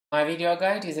My video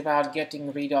guide is about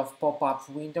getting rid of pop-up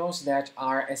windows that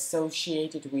are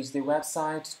associated with the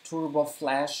website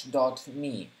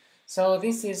turboflash.me. So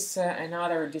this is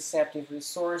another deceptive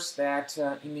resource that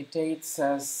imitates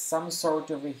some sort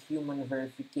of a human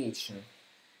verification.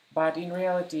 But in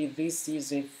reality, this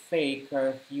is a fake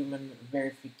human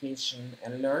verification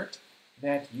alert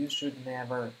that you should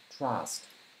never trust.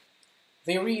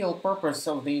 The real purpose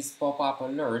of these pop-up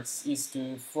alerts is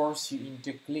to force you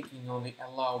into clicking on the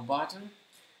Allow button,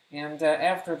 and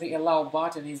after the Allow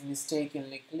button is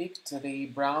mistakenly clicked, the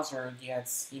browser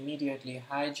gets immediately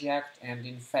hijacked and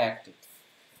infected.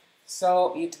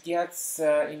 So it gets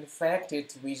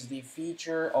infected with the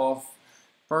feature of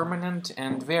permanent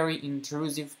and very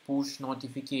intrusive push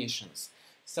notifications.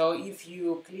 So if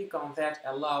you click on that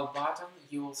Allow button,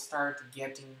 you will start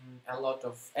getting a lot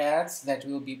of ads that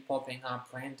will be popping up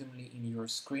randomly in your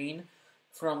screen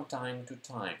from time to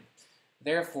time.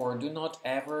 Therefore, do not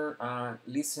ever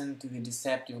listen to the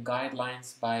deceptive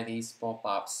guidelines by these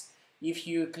pop-ups. If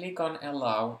you click on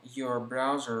Allow, your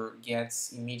browser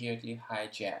gets immediately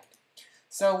hijacked.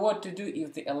 So what to do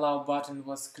if the Allow button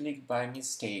was clicked by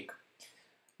mistake?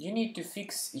 You need to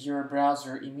fix your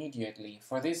browser immediately.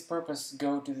 For this purpose,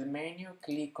 go to the menu,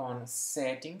 click on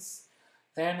Settings,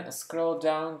 then scroll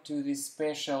down to the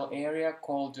special area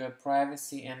called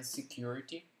Privacy and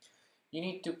Security. You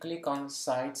need to click on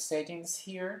Site Settings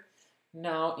here.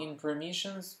 Now in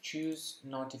Permissions, choose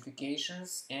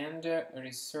Notifications and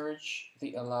research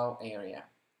the Allow area.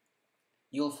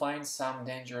 You'll find some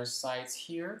dangerous sites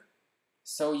here,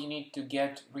 so you need to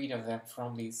get rid of them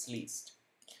from this list.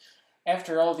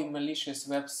 After all the malicious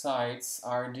websites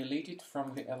are deleted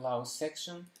from the Allow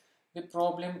section, the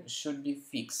problem should be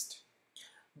fixed.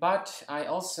 But I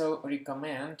also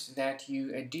recommend that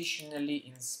you additionally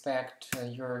inspect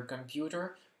your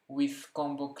computer with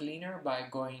Combo Cleaner by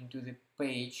going to the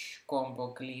page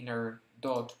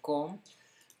combocleaner.com,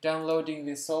 downloading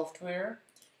the software,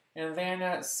 and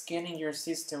then scanning your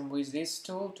system with this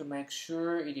tool to make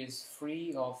sure it is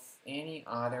free of any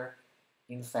other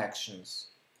infections.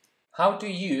 How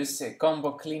to use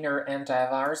Combo Cleaner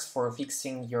Antivirus for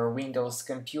fixing your Windows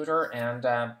computer and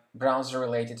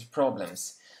browser-related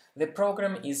problems. The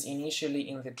program is initially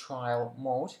in the trial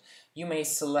mode. You may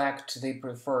select the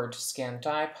preferred scan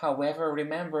type. However,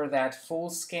 remember that full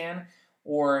scan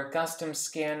or custom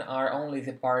scan are only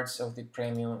the parts of the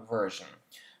premium version.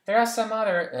 There are some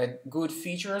other good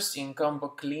features in Combo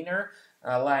Cleaner,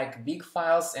 like big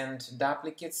files and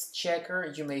duplicates checker.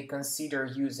 You may consider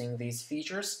using these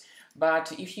features.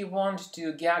 But if you want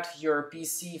to get your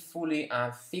PC fully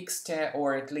fixed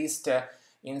or at least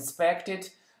inspected,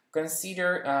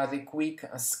 consider the quick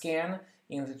scan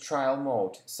in the trial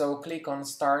mode. So click on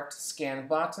Start Scan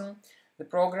button. The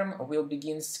program will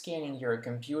begin scanning your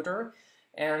computer,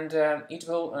 and it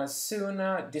will soon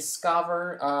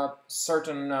discover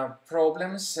certain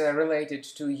problems related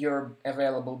to your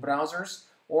available browsers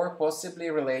or possibly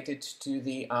related to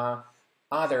the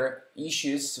other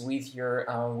issues with your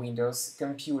Windows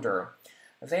computer.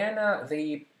 Then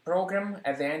the program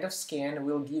at the end of scan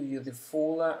will give you the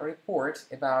full report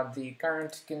about the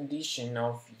current condition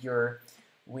of your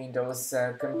Windows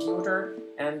computer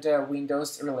and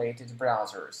Windows related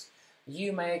browsers.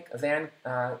 You may then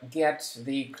get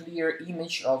the clear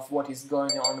image of what is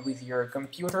going on with your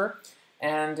computer,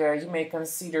 and you may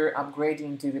consider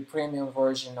upgrading to the premium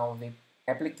version of the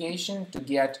application to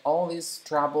get all these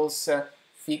troubles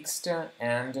fixed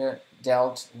and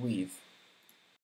dealt with.